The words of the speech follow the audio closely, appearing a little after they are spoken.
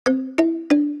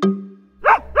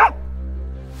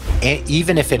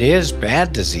even if it is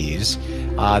bad disease,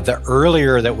 the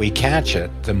earlier that we catch it,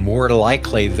 the more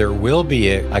likely there will be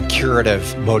a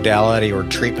curative modality or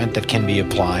treatment that can be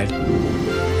applied.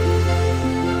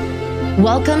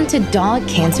 Welcome to Dog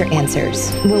Cancer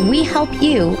Answers, where we help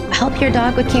you help your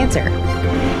dog with cancer.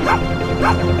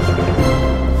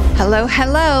 Hello,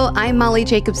 hello. I'm Molly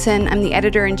Jacobson. I'm the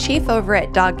editor-in-chief over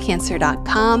at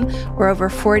dogcancer.com. We're over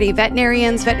 40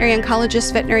 veterinarians, veterinary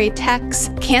oncologists, veterinary techs,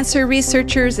 cancer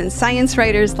researchers, and science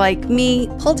writers like me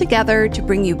pulled together to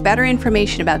bring you better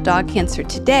information about dog cancer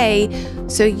today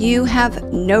so you have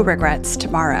no regrets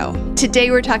tomorrow. Today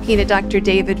we're talking to Dr.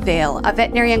 David Vail, a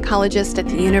veterinary oncologist at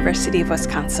the University of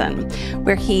Wisconsin,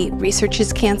 where he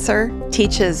researches cancer,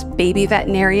 teaches baby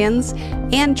veterinarians,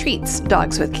 and treats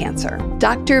dogs with cancer.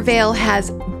 Dr. Vail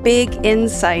has big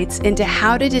insights into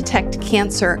how to detect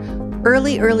cancer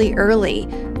early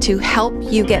to help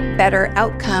you get better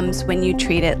outcomes when you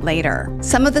treat it later.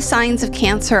 Some of the signs of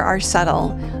cancer are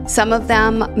subtle. Some of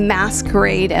them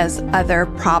masquerade as other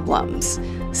problems.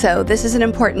 So this is an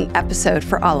important episode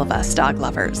for all of us dog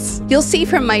lovers. You'll see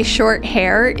from my short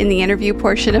hair in the interview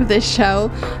portion of this show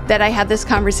that I had this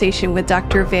conversation with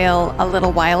Dr. Vail a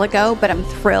little while ago, but I'm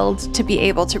thrilled to be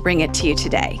able to bring it to you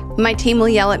today. My team will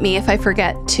yell at me if I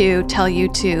forget to tell you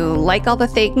to like all the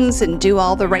things and do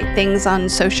all the right things on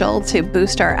social to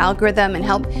boost our algorithm and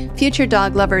help future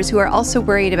dog lovers who are also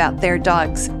worried about their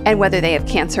dogs and whether they have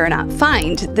cancer or not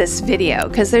find this video,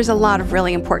 because there's a lot of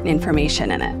really important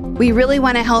information in it. We really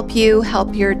want to help you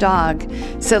help your dog.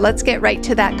 So let's get right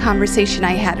to that conversation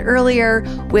I had earlier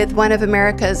with one of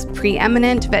America's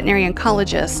preeminent veterinary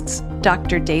oncologists,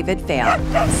 Dr. David Vail.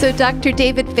 So Dr.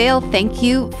 David Vail, thank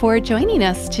you for joining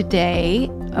us today.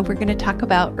 We're going to talk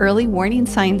about early warning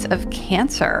signs of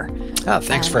cancer. Oh,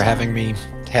 thanks for having me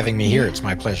here. It's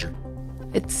my pleasure.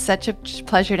 It's such a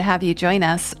pleasure to have you join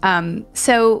us.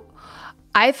 So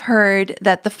I've heard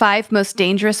that the 5 most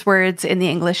dangerous words in the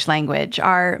English language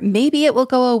are maybe it will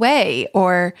go away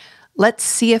or let's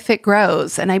see if it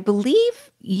grows. And I believe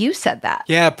you said that.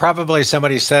 Yeah, probably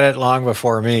somebody said it long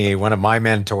before me. One of my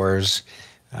mentors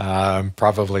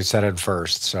probably said it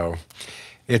first. So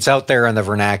it's out there in the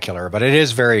vernacular, but it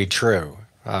is very true.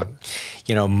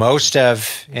 Most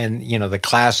of, the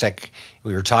classic,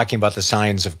 we were talking about the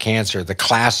signs of cancer. The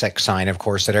classic sign, of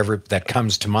course, that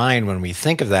comes to mind when we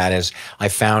think of that is, I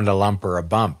found a lump or a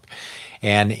bump.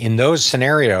 And in those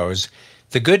scenarios,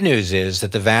 the good news is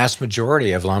that the vast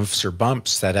majority of lumps or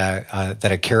bumps that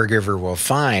a caregiver will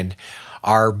find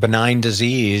are benign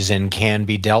disease and can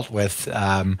be dealt with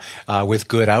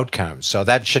good outcomes. So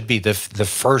that should be the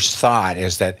first thought,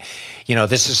 is that,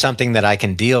 this is something that I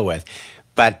can deal with.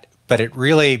 But it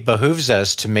really behooves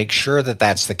us to make sure that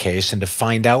that's the case and to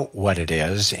find out what it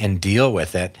is and deal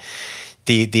with it.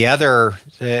 The other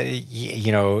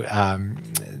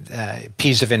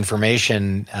piece of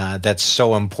information that's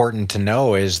so important to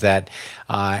know is that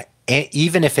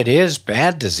even if it is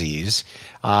bad disease,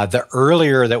 the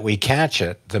earlier that we catch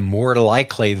it, the more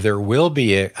likely there will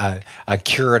be a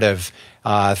curative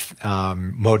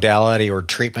modality or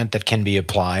treatment that can be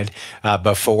applied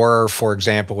before, for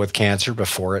example, with cancer,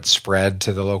 before it's spread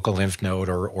to the local lymph node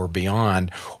or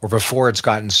beyond, or before it's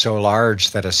gotten so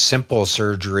large that a simple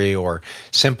surgery or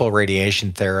simple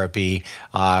radiation therapy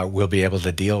will be able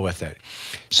to deal with it.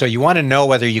 So you want to know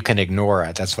whether you can ignore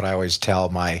it. That's what I always tell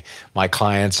my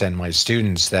clients and my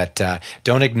students, that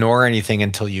don't ignore anything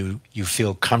until you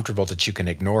feel comfortable that you can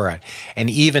ignore it. And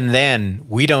even then,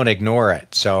 we don't ignore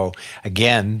it. So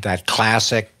again, that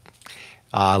classic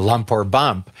lump or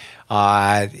bump,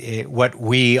 what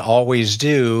we always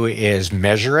do is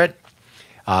measure it.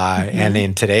 And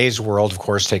in today's world, of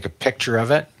course, take a picture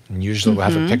of it. And usually we'll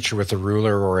have a picture with a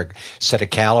ruler or a set of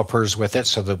calipers with it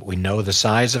so that we know the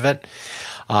size of it.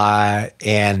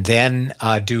 And then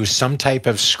do some type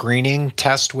of screening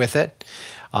test with it.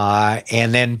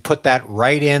 And then put that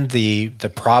right in the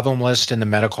problem list in the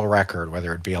medical record,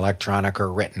 whether it be electronic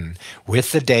or written,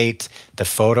 with the date, the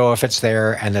photo if it's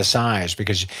there, and the size.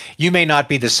 Because you may not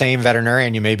be the same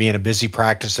veterinarian. You may be in a busy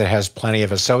practice that has plenty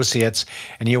of associates,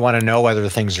 and you want to know whether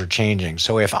things are changing.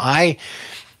 So if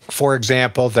for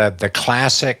example, the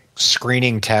classic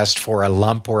screening test for a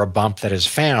lump or a bump that is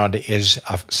found is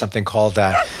something called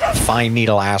a fine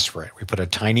needle aspirate. We put a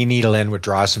tiny needle in,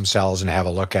 withdraw some cells, and have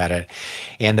a look at it.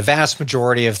 And the vast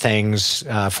majority of things,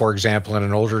 for example, in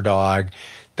an older dog,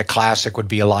 the classic would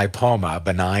be a lipoma, a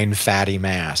benign fatty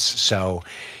mass. So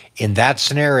in that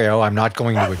scenario, I'm not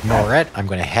going to ignore it. I'm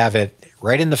going to have it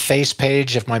right in the face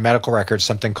page of my medical record,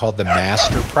 something called the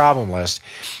master problem list.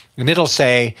 And it'll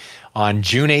say, On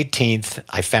June 18th,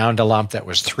 I found a lump that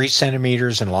was 3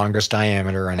 centimeters in longest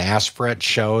diameter, and aspirate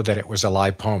showed that it was a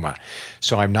lipoma.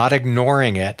 So I'm not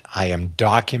ignoring it. I am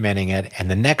documenting it.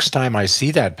 And the next time I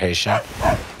see that patient,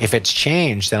 if it's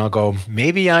changed, then I'll go,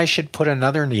 maybe I should put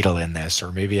another needle in this,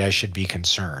 or maybe I should be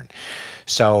concerned.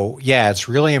 So yeah, it's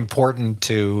really important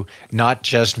to not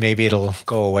just maybe it'll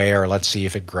go away or let's see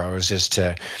if it grows, is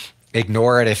to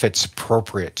ignore it if it's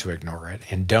appropriate to ignore it,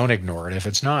 and don't ignore it if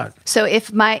it's not. So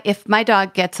if my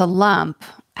dog gets a lump,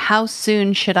 how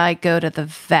soon should I go to the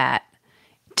vet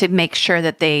to make sure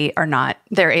that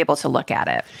they're able to look at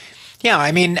it? Yeah,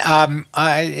 I mean,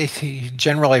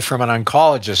 generally from an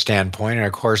oncologist standpoint, and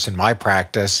of course in my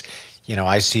practice,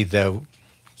 I see the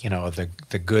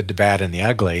good, the bad, and the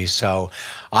ugly. So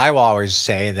I will always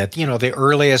say that, the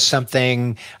earliest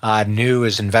something new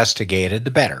is investigated,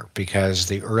 the better, because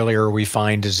the earlier we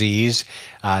find disease,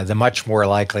 the much more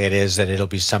likely it is that it'll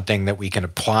be something that we can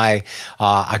apply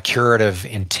a curative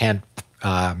intent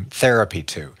therapy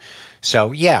to.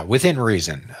 So yeah, within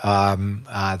reason,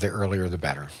 the earlier the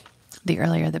better. The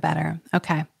earlier the better.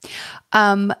 Okay.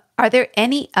 Are there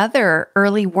any other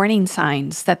early warning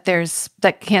signs that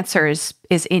cancer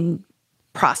is in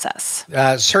process?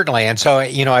 Certainly. And so,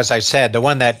 as I said, the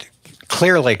one that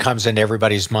clearly comes into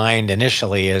everybody's mind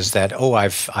initially is that,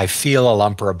 I feel a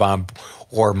lump or a bump,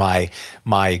 or my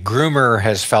groomer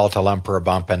has felt a lump or a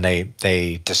bump, and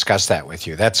they discuss that with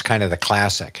you. That's kind of the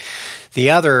classic. The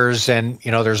others, and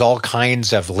there's all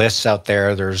kinds of lists out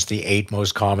there. There's the 8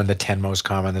 most common, the 10 most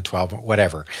common, the 12,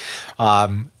 whatever.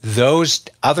 Those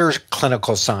other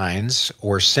clinical signs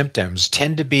or symptoms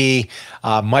tend to be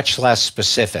much less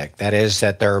specific. That is,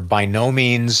 that they're by no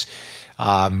means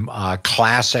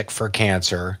classic for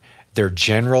cancer. They're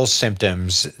general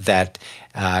symptoms that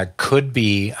could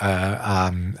be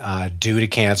due to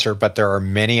cancer, but there are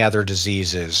many other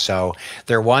diseases. So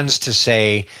they're ones to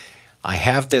say, I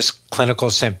have this clinical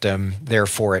symptom,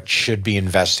 therefore it should be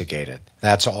investigated.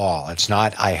 That's all. It's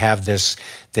not, I have this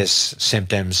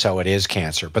symptom, so it is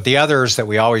cancer. But the others that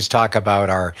we always talk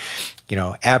about are,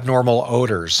 abnormal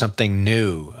odors, something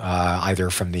new,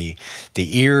 either from the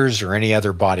ears or any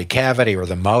other body cavity, or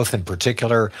the mouth in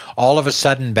particular. All of a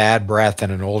sudden, bad breath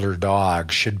in an older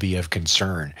dog should be of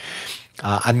concern.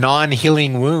 A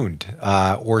non-healing wound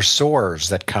or sores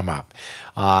that come up,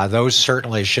 those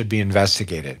certainly should be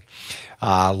investigated.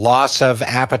 Loss of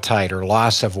appetite or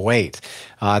loss of weight.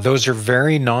 Those are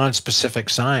very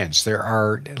non-specific signs. There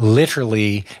are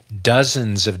literally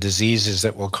dozens of diseases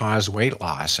that will cause weight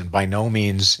loss, and by no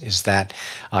means is that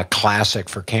classic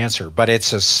for cancer, but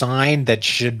it's a sign that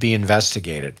should be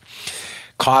investigated.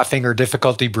 Coughing or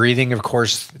difficulty breathing, of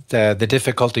course, the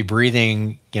difficulty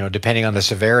breathing, depending on the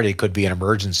severity, could be an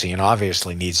emergency and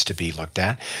obviously needs to be looked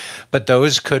at. But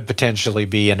those could potentially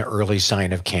be an early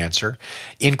sign of cancer.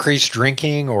 Increased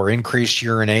drinking or increased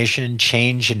urination,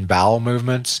 change in bowel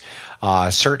movements,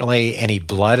 certainly any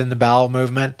blood in the bowel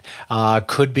movement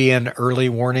could be an early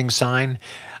warning sign.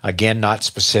 Again, not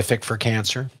specific for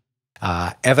cancer.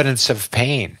 Evidence of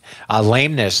pain,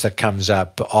 lameness that comes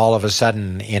up all of a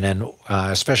sudden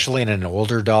especially in an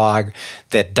older dog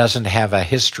that doesn't have a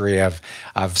history of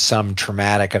some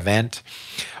traumatic event.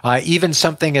 Even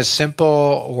something as simple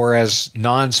or as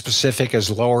non-specific as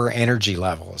lower energy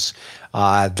levels,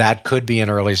 that could be an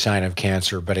early sign of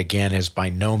cancer, but again is by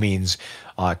no means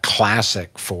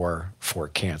classic for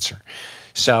cancer.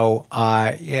 So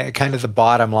kind of the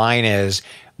bottom line is,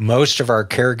 most of our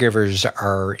caregivers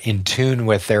are in tune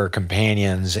with their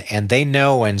companions, and they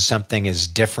know when something is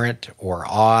different or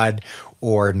odd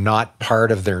or not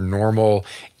part of their normal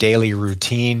daily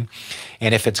routine.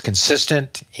 And if it's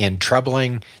consistent and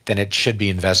troubling, then it should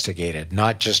be investigated,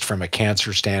 not just from a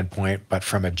cancer standpoint, but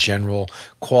from a general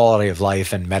quality of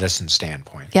life and medicine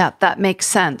standpoint. Yeah, that makes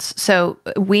sense. So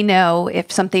we know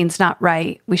if something's not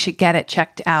right, we should get it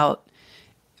checked out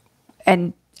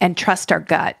and trust our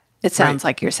gut. It sounds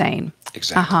like you're saying.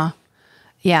 Exactly. Uh-huh.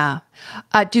 Yeah.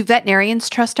 Do veterinarians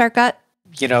trust our gut?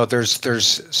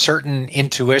 There's certain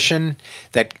intuition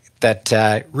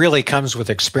that really comes with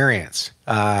experience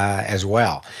as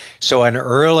well. So a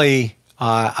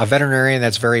veterinarian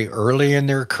that's very early in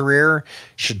their career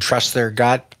should trust their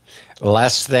gut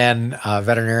less than a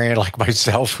veterinarian like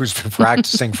myself who's been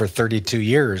practicing for 32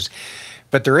 years.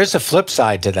 But there is a flip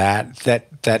side to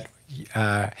that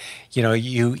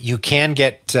you can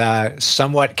get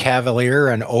somewhat cavalier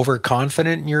and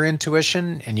overconfident in your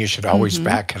intuition, and you should always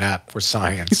back it up with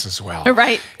science as well.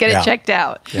 Right. Get it checked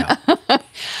out. Yeah.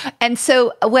 And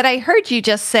so what I heard you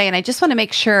just say, and I just want to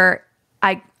make sure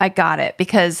I got it,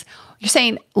 because you're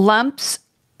saying lumps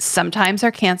sometimes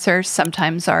are cancer,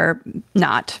 sometimes are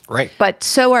not. Right. But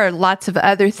so are lots of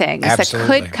other things Absolutely.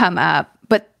 that could come up.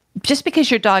 But just because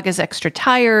your dog is extra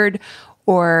tired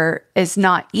or is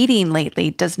not eating lately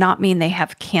does not mean they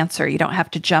have cancer. You don't have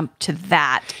to jump to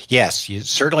that. Yes, you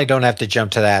certainly don't have to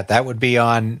jump to that. That would be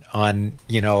on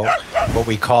what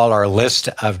we call our list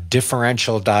of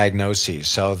differential diagnoses.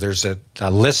 So there's a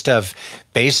list of,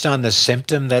 based on the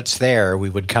symptom that's there,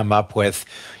 we would come up with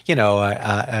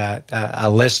a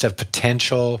list of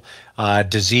potential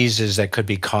diseases that could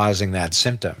be causing that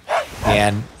symptom,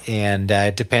 and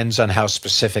it depends on how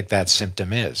specific that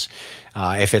symptom is.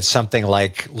 If it's something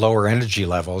like lower energy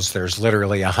levels, there's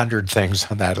literally 100 things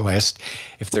on that list.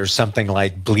 If there's something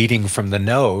like bleeding from the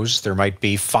nose, there might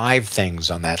be 5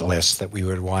 things on that list that we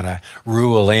would want to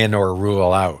rule in or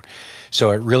rule out.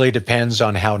 So it really depends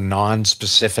on how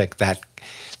non-specific that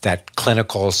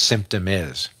clinical symptom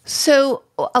is. So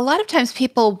a lot of times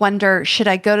people wonder, should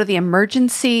I go to the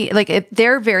emergency? Like if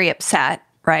they're very upset,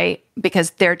 right? Because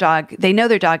they know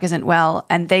their dog isn't well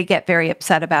and they get very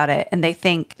upset about it. And they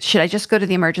think, should I just go to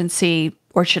the emergency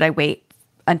or should I wait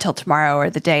until tomorrow or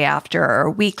the day after or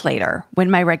a week later when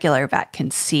my regular vet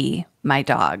can see my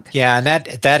dog? Yeah, and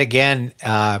that again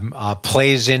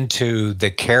plays into the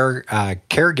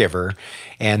caregiver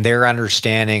and their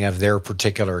understanding of their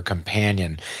particular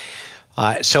companion.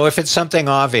 So if it's something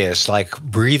obvious like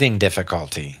breathing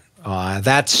difficulty,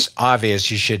 that's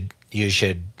obvious. You should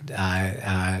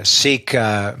seek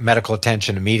medical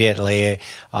attention immediately.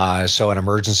 So an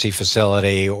emergency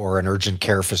facility or an urgent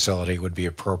care facility would be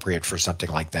appropriate for something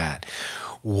like that.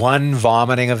 One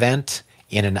vomiting event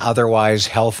in an otherwise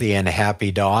healthy and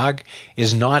happy dog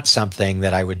is not something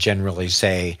that I would generally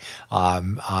say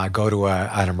go to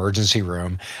an emergency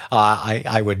room.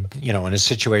 I would, in a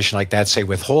situation like that, say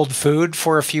withhold food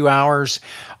for a few hours.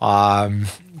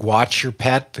 Watch your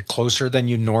pet closer than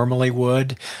you normally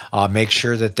would. Make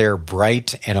sure that they're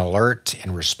bright and alert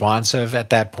and responsive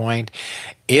at that point.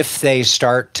 If they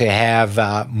start to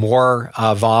have more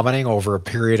vomiting over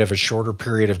a shorter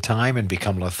period of time and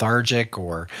become lethargic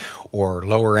or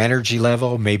lower energy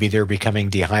level, maybe they're becoming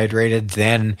dehydrated,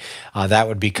 then that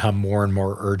would become more and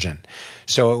more urgent.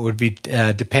 So it would be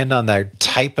depend on the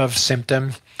type of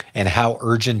symptom and how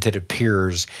urgent it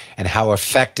appears and how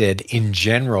affected in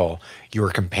general your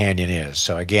companion is.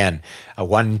 So again, a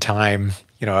one-time,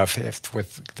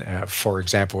 for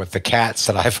example, with the cats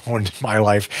that I've owned in my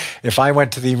life, if I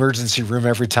went to the emergency room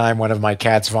every time one of my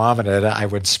cats vomited, I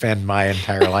would spend my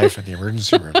entire life in the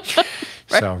emergency room. Right.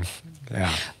 So,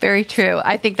 yeah. Very true.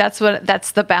 I think that's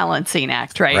the balancing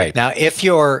act, right? Right. Now, if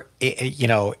you're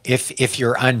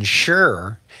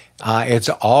unsure, it's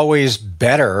always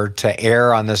better to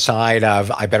err on the side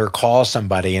of I better call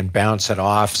somebody and bounce it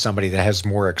off somebody that has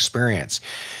more experience.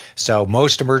 So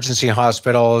most emergency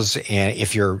hospitals, and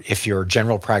if your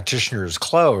general practitioner is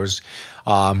closed,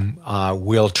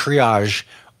 will triage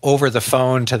over the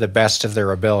phone to the best of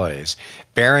their abilities,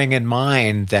 bearing in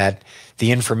mind that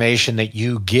the information that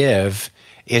you give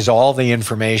is all the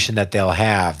information that they'll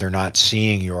have. They're not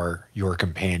seeing your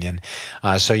companion.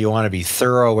 So you want to be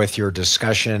thorough with your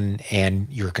discussion and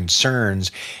your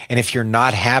concerns. And if you're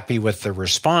not happy with the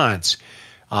response,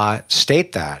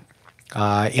 state that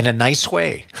in a nice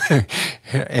way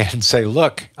and say,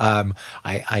 look,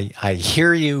 I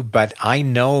hear you, but I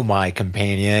know my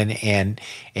companion and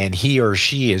he or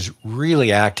she is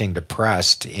really acting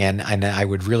depressed and I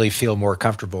would really feel more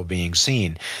comfortable being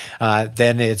seen.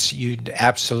 Then you'd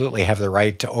absolutely have the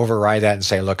right to override that and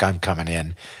say, look, I'm coming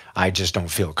in. I just don't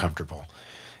feel comfortable.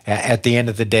 At the end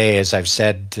of the day, as I've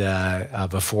said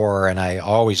before, and I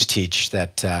always teach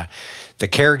that the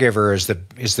caregiver is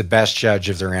the best judge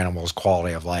of their animal's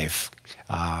quality of life,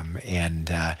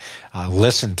 and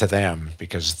listen to them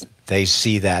because they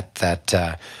see that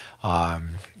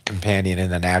companion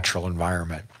in the natural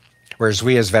environment. Whereas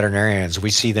we as veterinarians, we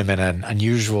see them in an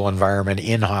unusual environment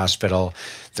in hospital.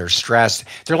 They're stressed.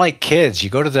 They're like kids.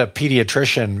 You go to the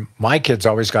pediatrician, my kids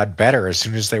always got better as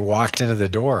soon as they walked into the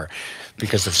door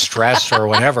because of stress or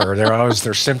whatever.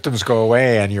 Their symptoms go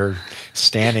away and you're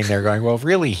standing there going, well,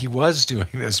 really, he was doing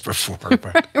this before.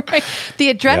 But, right.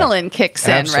 The adrenaline kicks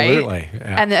in, absolutely, right?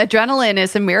 Yeah. And the adrenaline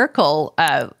is a miracle.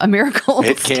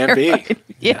 It can be.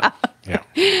 Yeah.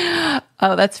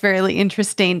 Oh, that's very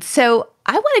interesting. So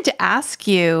I wanted to ask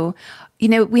you,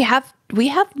 we have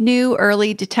new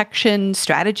early detection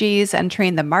strategies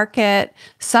entering the market.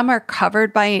 Some are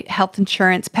covered by health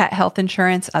insurance, pet health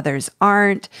insurance. Others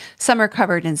aren't. Some are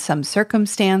covered in some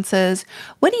circumstances.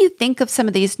 What do you think of some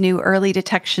of these new early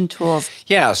detection tools?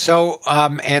 Yeah. So,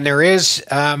 and there is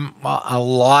a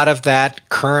lot of that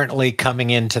currently coming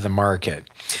into the market.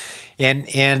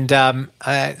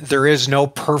 There is no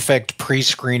perfect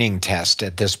pre-screening test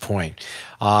at this point.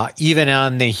 Even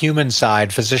on the human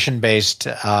side, physician-based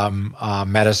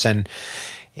medicine,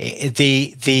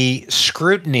 the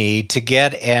scrutiny to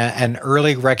get an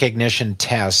early recognition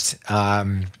test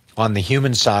on the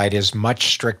human side is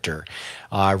much stricter.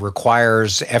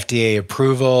 Requires FDA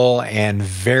approval and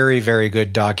very, very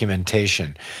good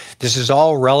documentation. This is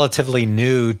all relatively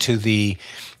new to the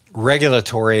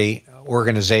regulatory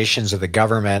organizations of the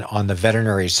government on the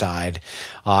veterinary side,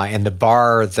 and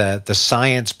the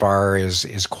science bar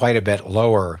is quite a bit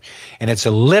lower, and it's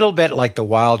a little bit like the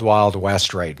wild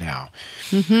west right now.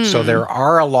 Mm-hmm. So there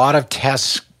are a lot of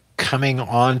tests coming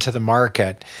onto the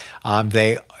market.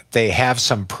 They have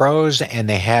some pros and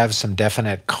they have some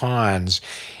definite cons,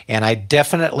 and I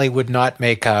definitely would not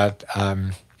make a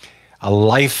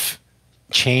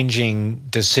life-changing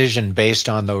decision based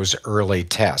on those early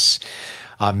tests.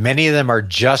 Many of them are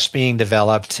just being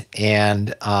developed,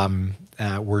 and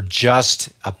we're just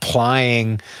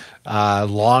applying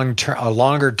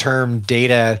longer-term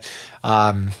data,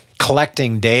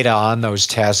 collecting data on those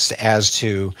tests as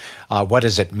to what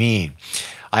does it mean.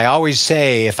 I always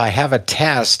say if I have a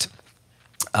test,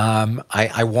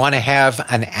 I want to have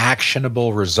an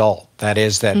actionable result. That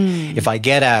is that if I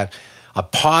get a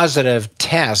positive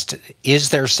test, is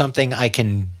there something I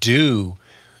can do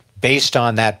based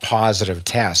on that positive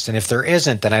test? And if there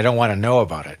isn't, then I don't want to know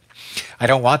about it. I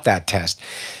don't want that test.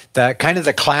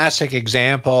 The classic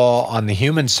example on the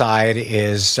human side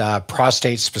is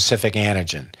prostate-specific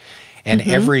antigen. And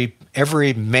every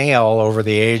male over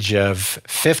the age of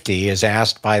 50 is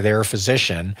asked by their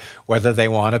physician whether they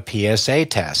want a PSA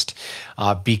test.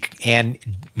 And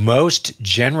most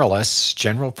generalists,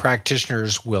 general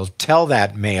practitioners, will tell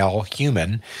that male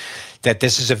human that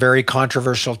this is a very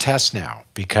controversial test now,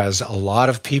 because a lot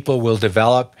of people will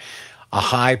develop a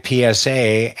high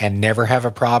PSA and never have a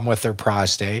problem with their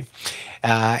prostate.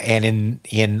 And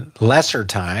in lesser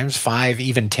times, 5,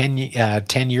 even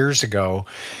 10 years ago,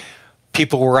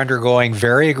 people were undergoing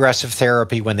very aggressive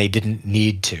therapy when they didn't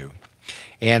need to.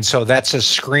 And so that's a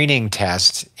screening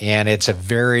test, and it's a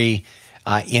very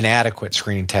inadequate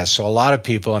screening test. So a lot of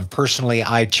people, and personally,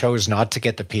 I chose not to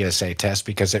get the PSA test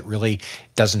because it really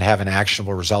doesn't have an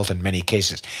actionable result in many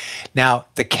cases. Now,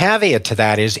 the caveat to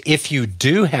that is if you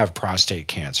do have prostate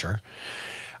cancer,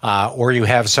 or you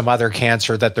have some other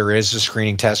cancer that there is a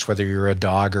screening test, whether you're a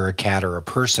dog or a cat or a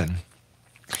person,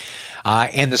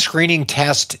 and the screening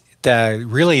test,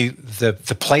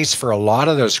 the place for a lot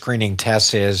of those screening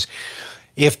tests is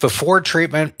if before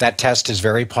treatment that test is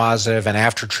very positive and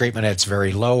after treatment it's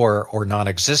very low or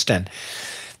non-existent,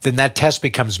 then that test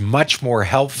becomes much more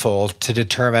helpful to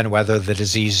determine whether the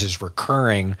disease is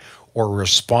recurring or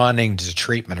responding to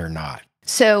treatment or not.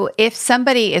 So if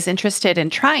somebody is interested in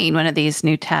trying one of these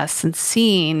new tests and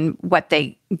seeing what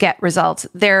they get results,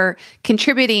 they're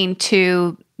contributing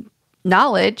to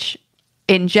knowledge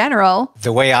in general.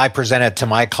 The way I present it to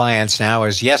my clients now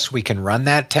is, yes, we can run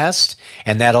that test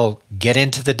and that'll get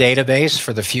into the database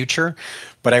for the future,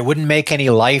 but I wouldn't make any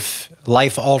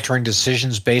life-altering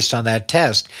decisions based on that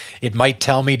test. It might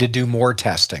tell me to do more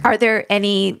testing. Are there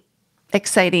any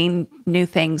exciting new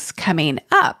things coming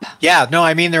up? Yeah, no,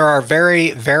 I mean, there are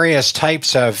various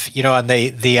types of, and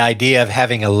the idea of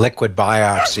having a liquid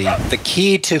biopsy. The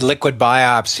key to liquid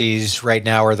biopsies right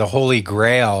now, or the holy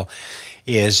grail,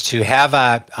 is to have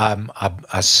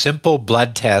a simple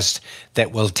blood test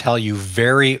that will tell you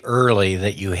very early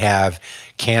that you have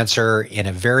cancer in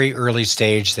a very early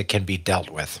stage that can be dealt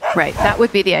with. Right. That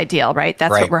would be the ideal, right?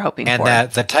 That's right. What we're hoping for.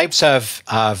 And the types of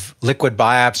liquid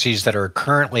biopsies that are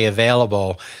currently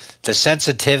available, the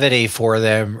sensitivity for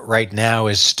them right now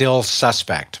is still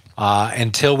suspect.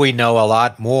 Until we know a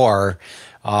lot more,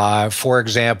 for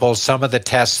example, some of the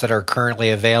tests that are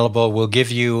currently available will give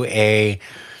you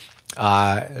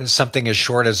something as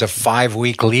short as a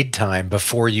 5-week lead time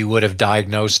before you would have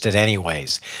diagnosed it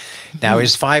anyways. Now,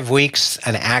 is 5 weeks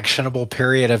an actionable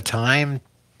period of time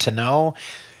to know?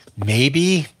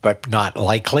 Maybe, but not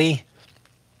likely.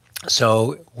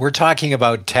 So we're talking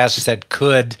about tests that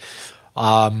could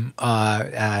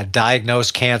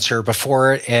diagnose cancer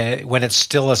before when it's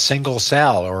still a single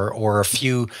cell or a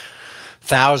few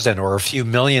thousand or a few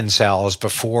million cells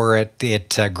before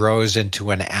it grows into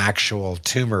an actual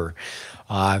tumor.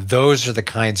 Those are the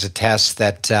kinds of tests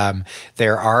that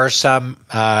there are some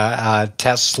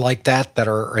tests like that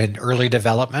are in early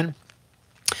development,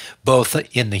 both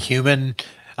in the human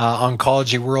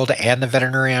oncology world and the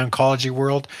veterinary oncology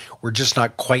world. We're just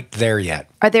not quite there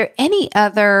yet. Are there any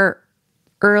other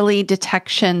early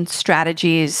detection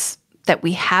strategies that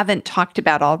we haven't talked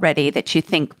about already that you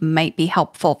think might be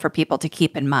helpful for people to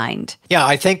keep in mind? Yeah,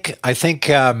 I think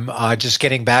just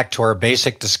getting back to our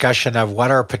basic discussion of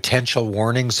what are potential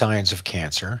warning signs of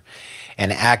cancer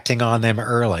and acting on them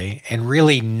early, and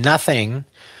really nothing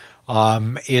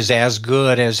is as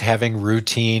good as having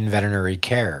routine veterinary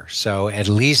care. So at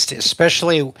least,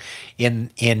 especially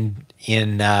in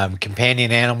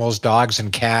companion animals, dogs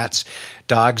and cats,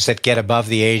 dogs that get above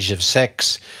the age of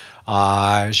 6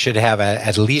 should have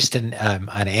at least an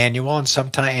annual, and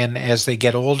sometime, and as they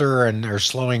get older and are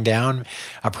slowing down,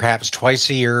 perhaps twice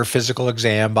a year physical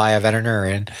exam by a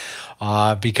veterinarian,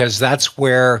 because that's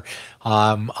where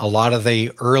a lot of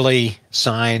the early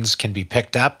signs can be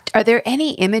picked up. Are there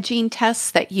any imaging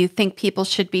tests that you think people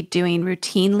should be doing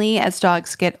routinely as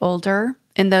dogs get older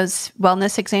in those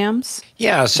wellness exams?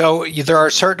 Yeah, so there are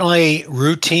certainly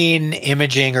routine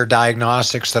imaging or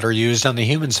diagnostics that are used on the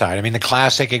human side. I mean, the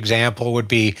classic example would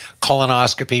be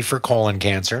colonoscopy for colon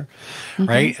cancer,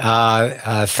 right?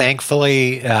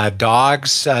 Thankfully,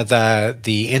 dogs,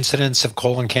 the incidence of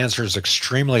colon cancer is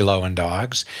extremely low in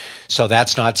dogs, so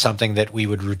that's not something that we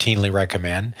would routinely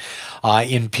recommend.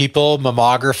 In people,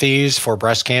 mammographies for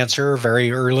breast cancer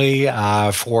very early,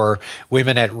 for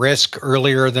women at risk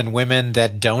earlier than women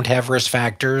that don't have risk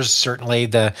factors. Certainly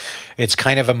it's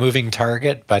kind of a moving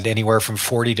target, but anywhere from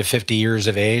 40 to 50 years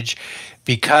of age.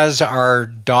 Because our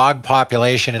dog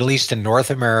population, at least in North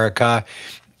America,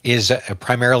 is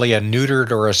primarily a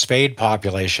neutered or a spayed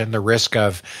population, the risk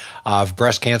of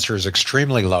breast cancer is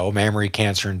extremely low, mammary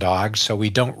cancer in dogs. So we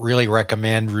don't really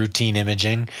recommend routine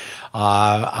imaging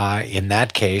in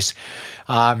that case.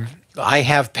 I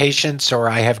have patients or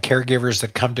I have caregivers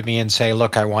that come to me and say,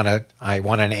 look, I want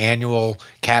an annual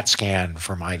CAT scan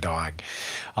for my dog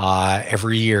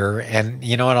every year. And,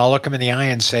 and I'll look them in the eye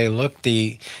and say, look,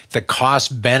 the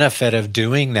cost benefit of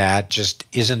doing that just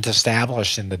isn't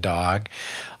established in the dog.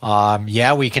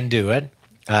 Yeah, we can do it.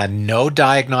 No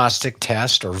diagnostic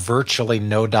test or virtually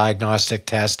no diagnostic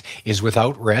test is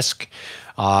without risk.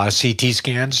 CT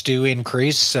scans do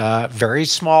increase, very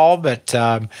small, but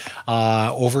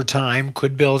over time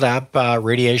could build up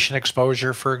radiation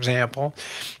exposure, for example.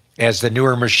 As the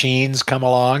newer machines come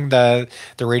along, the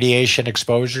radiation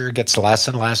exposure gets less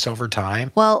and less over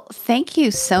time. Well, thank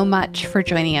you so much for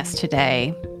joining us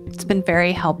today. It's been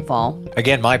very helpful.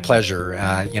 Again, my pleasure.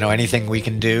 Anything we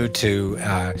can do to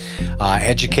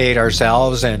educate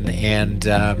ourselves, and I'm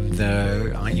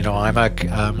a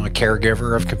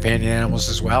caregiver of companion animals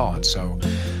as well, and so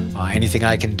anything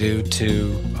I can do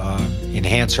to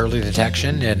enhance early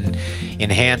detection and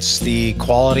enhance the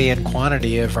quality and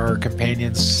quantity of our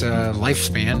companions'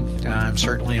 lifespan, I'm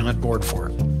certainly on board for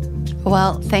it.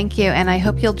 Well, thank you. And I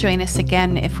hope you'll join us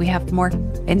again if we have more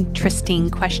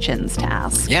interesting questions to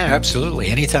ask. Yeah, absolutely.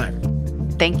 Anytime.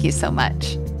 Thank you so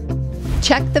much.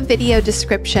 Check the video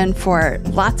description for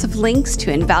lots of links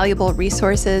to invaluable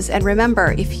resources. And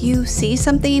remember, if you see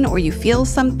something or you feel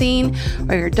something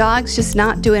or your dog's just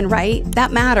not doing right,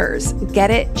 that matters.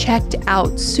 Get it checked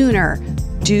out sooner.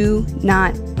 Do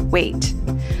not wait.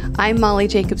 I'm Molly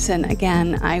Jacobson.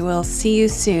 Again, I will see you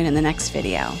soon in the next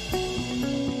video.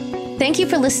 Thank you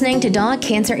for listening to Dog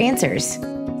Cancer Answers.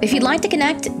 If you'd like to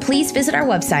connect, please visit our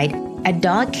website at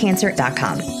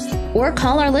dogcancer.com or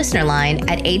call our listener line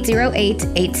at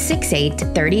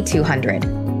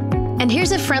 808-868-3200. And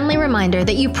here's a friendly reminder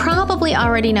that you probably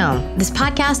already know. This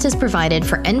podcast is provided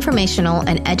for informational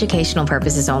and educational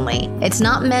purposes only. It's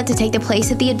not meant to take the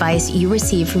place of the advice you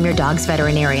receive from your dog's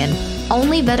veterinarian.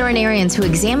 Only veterinarians who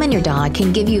examine your dog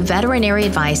can give you veterinary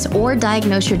advice or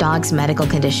diagnose your dog's medical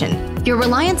condition. Your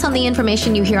reliance on the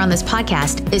information you hear on this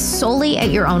podcast is solely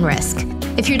at your own risk.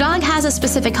 If your dog has a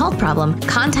specific health problem,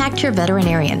 contact your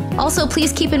veterinarian. Also,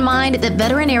 please keep in mind that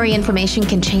veterinary information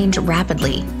can change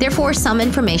rapidly. Therefore, some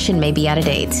information may be out of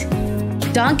date.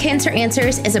 Dog Cancer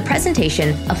Answers is a presentation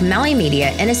of Maui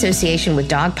Media in association with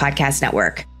Dog Podcast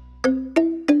Network.